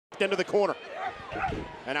backed into the corner.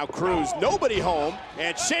 And now Cruz, nobody home,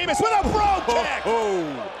 and Sheamus with a Brogue kick!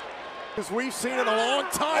 As we've seen in a long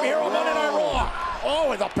time here on Monday Night Raw.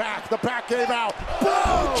 Oh, and the back gave out.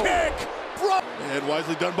 Brogue kick! And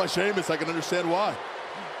wisely done by Sheamus, I can understand why.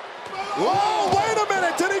 Oh, wait a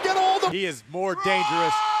minute, did he get all the... He is more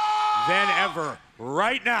dangerous than ever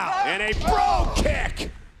right now. And a Brogue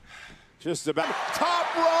kick! Just about.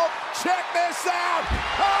 Top rope, check this out!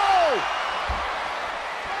 Oh!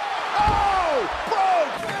 Oh!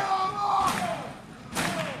 Brogue!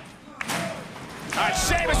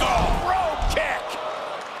 Sheamus, Brogue kick!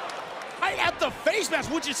 Right at the face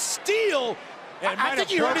mask, which is steel. I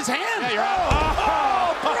think you hurt his hand. Yeah, you're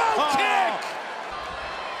out. Brogue kick!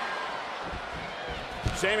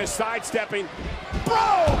 Sheamus sidestepping.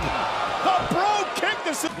 Brogue! The Brogue kick!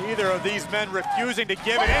 Neither of these men refusing to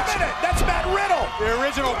give Wait an a inch. minute! That's Matt Riddle! The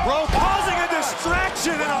original Brogue causing a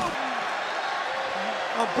distraction.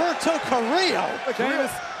 Alberto Carrillo.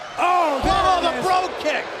 The Brogue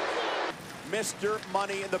kick! Mr.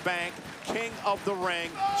 Money in the Bank, king of the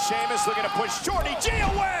ring. Sheamus looking to push Shorty G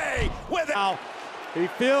away with it. Now, he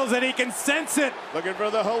feels that he can sense it. Looking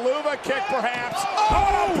for the haluva kick, perhaps.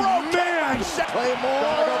 Oh, man! Claymore.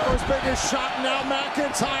 Gotta go for his biggest shot now,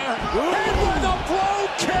 McIntyre. And with a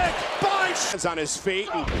Brogue kick by Sheamus on his feet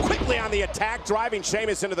and quickly on the attack, driving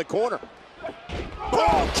Sheamus into the corner.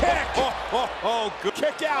 Brogue kick! Good.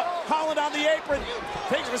 Kick out. Holland on the apron.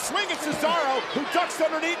 Takes a swing at Cesaro, who ducks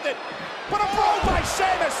underneath it. But a Brogue by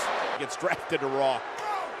Sheamus. Gets drafted to Raw.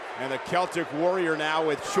 And the Celtic Warrior now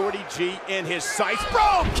with Shorty G in his sights.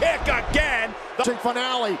 Brogue kick again. The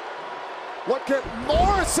finale. What can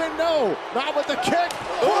Morrison? No, not with the kick.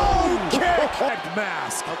 Brogue kick.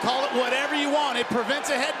 Mask. I'll call it whatever you want. It prevents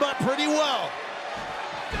a headbutt pretty well.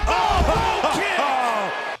 Brogue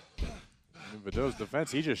kick! In Vidal's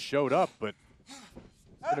defense, he just showed up, but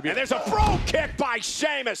and there's a Brogue kick by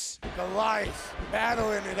Sheamus. Goliath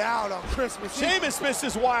battling it out on Christmas Eve. Sheamus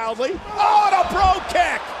misses wildly. Oh, and a Brogue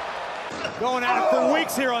kick! going at it for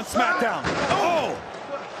weeks here on SmackDown. Oh!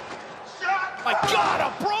 My God,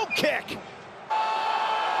 a Brogue kick!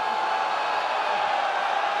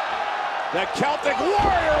 The Celtic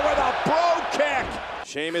Warrior with a Brogue kick!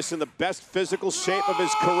 Sheamus in the best physical shape of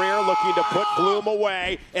his career, looking to put Bloom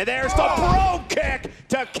away. And there's the Brogue kick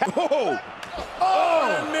to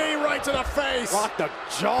Oh, and a knee right to the face. Rock the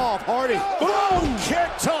jaw of Hardy. Brogue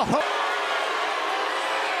kick to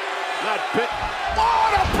Not bit.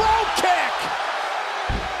 Oh, and a Brogue kick!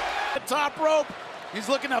 The top rope. He's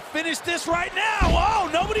looking to finish this right now. Oh,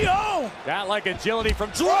 nobody home. That like agility from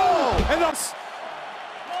Drew. And the...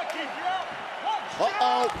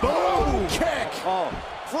 Brogue kick. Oh.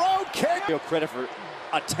 Brogue kick. Real credit for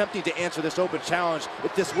attempting to answer this open challenge.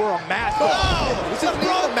 If this were a match. This is a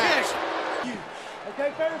Brogue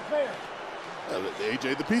kick. Okay, fair.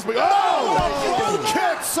 AJ the Peacemaker. Oh, Brogue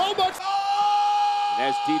kick. So much.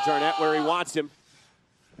 There's D. Jarnett where he wants him.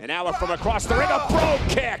 And now from across the ring, a Brogue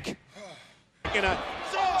kick. And a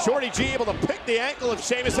Shorty G able to pick the ankle of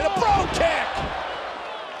Sheamus and a Brogue kick.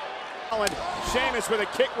 And Sheamus with a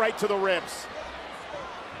kick right to the ribs.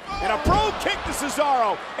 And a Brogue kick to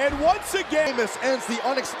Cesaro. And once again, Sheamus ends the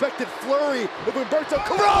unexpected flurry of Humberto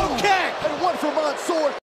Carrillo. Brogue kick! And one for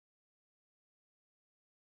Mansoor.